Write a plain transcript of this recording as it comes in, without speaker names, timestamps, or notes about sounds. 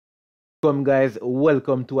Welcome guys,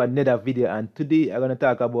 welcome to another video, and today I'm gonna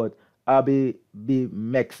talk about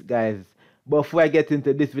Arbimex guys. Before I get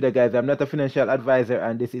into this video guys, I'm not a financial advisor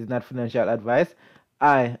and this is not financial advice.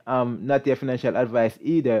 I am not your financial advice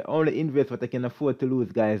either. Only invest what I can afford to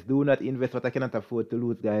lose guys. Do not invest what I cannot afford to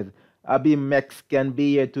lose guys. Arbimex can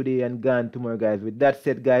be here today and gone tomorrow guys. With that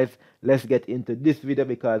said guys, let's get into this video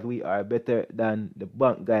because we are better than the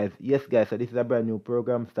bank guys. Yes guys, so this is a brand new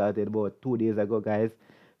program started about 2 days ago guys.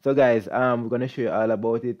 So guys, we're gonna show you all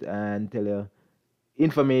about it and tell you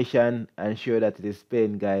information and show that it is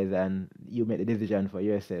paying guys, and you make the decision for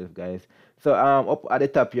yourself guys. So up at the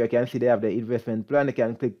top here you can see they have the investment plan. You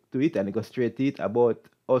can click to it and go straight to it. About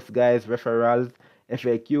us guys, referrals,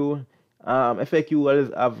 FAQ. FAQ always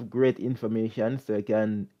have great information so you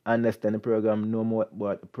can understand the program, know more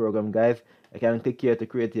about the program guys. You can click here to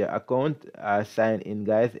create your account, sign in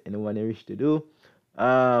guys, anyone you wish to do.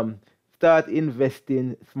 Start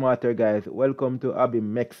investing smarter guys. Welcome to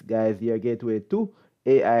Arbimex guys, your gateway to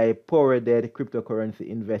AI powered cryptocurrency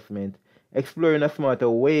investment. Exploring a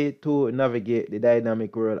smarter way to navigate the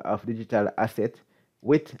dynamic world of digital assets.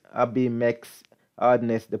 With Arbimex,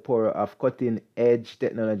 harness the power of cutting edge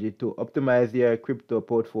technology to optimize your crypto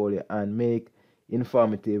portfolio and make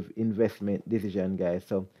informative investment decision guys.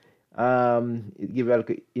 So it gives you a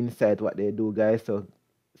insight what they do guys. So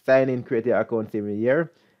sign in, create your account every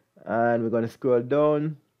year. And we're going to scroll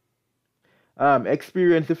down.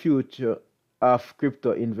 Experience the future of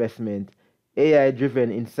crypto investment. AI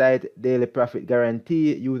driven insight, daily profit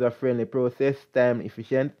guarantee, user friendly process, time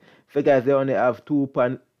efficient. So guys, they only have two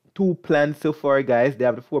plans so far guys. They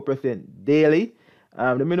have the 4% daily.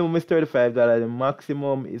 The minimum is $35. The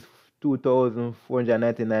maximum is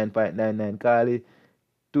 2,499.99 Kali.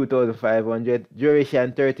 2,500.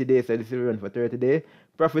 Duration 30 days, so this is run for 30 days.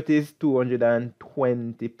 Profit is 220%.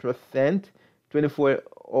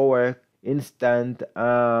 24-hour instant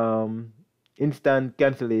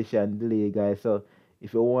cancellation delay guys. So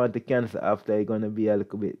if you want to cancel after, it's gonna be a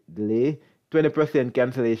little bit delay. 20%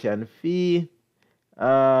 cancellation fee.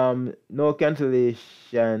 No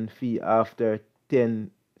cancellation fee after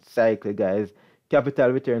 10 cycle guys.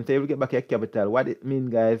 Capital return, so you will get back your capital. What it mean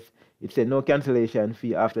guys, it's a no cancellation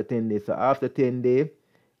fee after 10 days. So after 10 days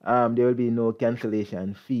there will be no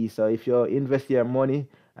cancellation fee. So if you invest your money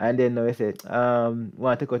and then now you say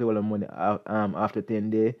want to take out all the money after 10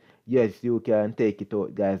 days, yes, you can take it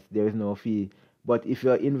out guys, there is no fee. But if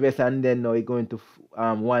you invest and then now you're going to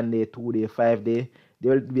 1 day, 2 day, 5 day,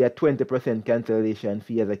 there will be a 20% cancellation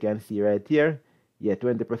fee, as I can see right here. Yeah,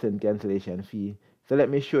 20% cancellation fee. So let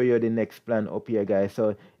me show you the next plan up here guys.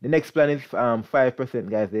 So the next plan is 5%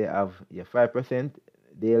 guys. They have 5%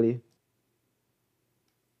 daily.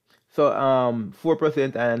 So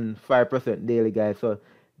 4% and 5% daily guys. So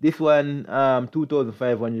this one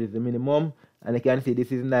 2,500 is the minimum, and you can see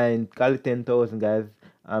this is 9, call it 10,000 guys.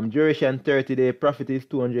 Duration 30 day, profit is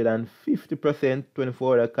 250%,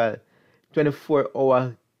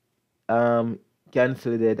 24-hour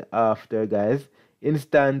cancelled after guys.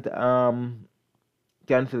 Instant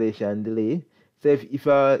cancellation delay. So if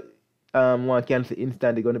I want to cancel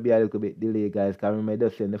instant, it's going to be a little bit delay guys, because remember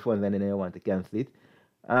just send the funds and then I want to cancel it.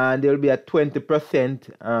 And there will be a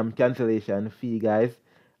 20% cancellation fee guys.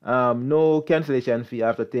 No cancellation fee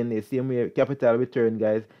after 10 days. Same way capital return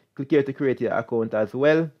guys. Click here to create your account as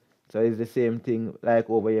well. So it's the same thing like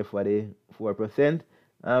over here for the 4%.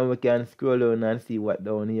 And we can scroll down and see what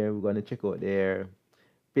down here. We're going to check out their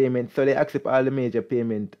payment. So they accept all the major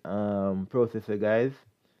payment processor guys.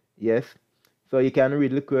 Yes. So you can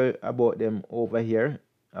read look about them over here.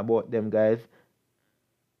 About them guys.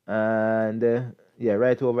 And yeah,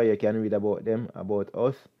 right over here you can read about them, about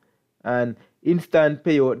us. And instant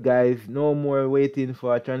payout guys, no more waiting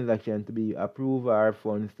for a transaction to be approved or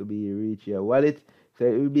funds to be reach your wallet. So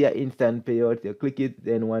it will be an instant payout. You click it,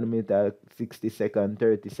 then 1 minute, 60 seconds,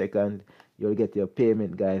 30 seconds, you'll get your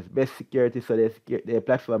payment guys. Best security, so the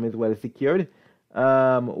platform is well secured.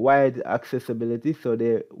 Wide accessibility, so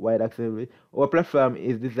the wide accessibility. Our platform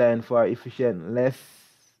is designed for efficient, less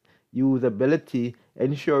usability,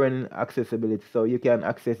 ensuring accessibility, so you can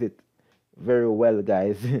access it very well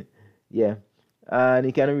guys. Yeah, and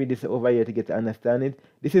you can read this over here to get to understand it.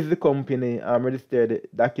 This is the company registered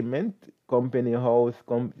document, company house,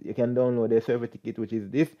 you can download the certificate, which is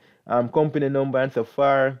this company number and so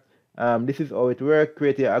far. This is how it works.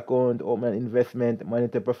 Create your account, open an investment,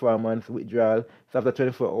 monitor performance, withdrawal. So after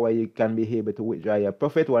 24 hours you can be able to withdraw your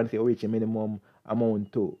profit once you reach a minimum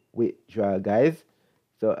amount to withdraw guys.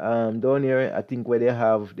 So down here I think where they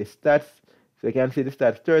have the stats, so you can see the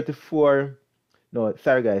stats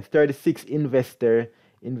 36 investor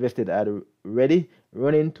invested already.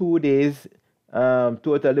 Running 2 days.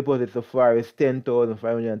 Total deposit so far is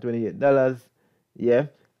 $10,528. Yeah.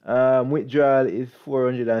 Withdrawal is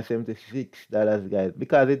 $476, guys.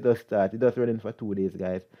 Because it does start, it does running for 2 days,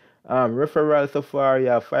 guys. Referral so far, you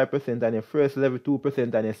have 5% on your first level,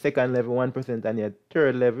 2% on your second level, 1% on your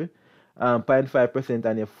third level, 0.5%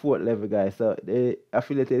 on your fourth level, guys. So the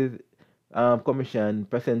affiliated commission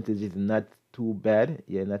percentage is not too bad.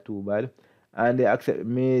 Yeah, not too bad. And they accept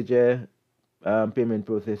major payment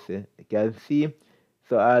processor. You can see.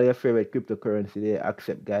 So all your favorite cryptocurrency they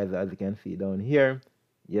accept, guys, as you can see down here.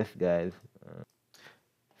 Yes, guys.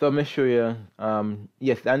 So I'm gonna show you.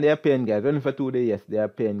 Yes, and they are paying, guys. Only for 2 days. Yes, they are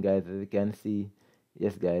paying, guys, as you can see.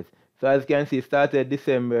 Yes, guys. So as you can see, started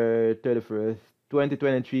December 31st,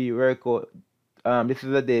 2023. Workout. This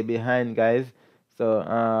is a day behind, guys. So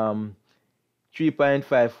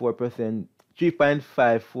 3.54%,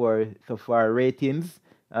 3.54 so far ratings.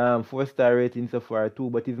 4-star rating so far 2,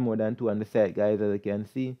 but it's more than 2 on the site, guys, as you can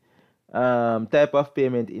see. Type of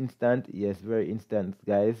payment instant. Yes, very instant,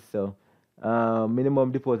 guys. So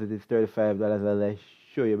minimum deposit is $35, as I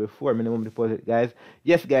show you before. Minimum deposit, guys.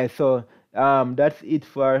 Yes, guys. So that's it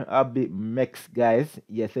for Arbimex, guys.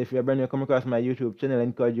 Yes, so if you're brand new, come across my YouTube channel, I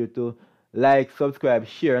encourage you to like, subscribe,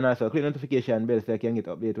 share, and also click notification bell so I can get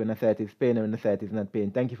update when the site is paying and when the site is not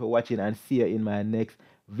paying. Thank you for watching, and see you in my next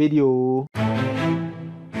video.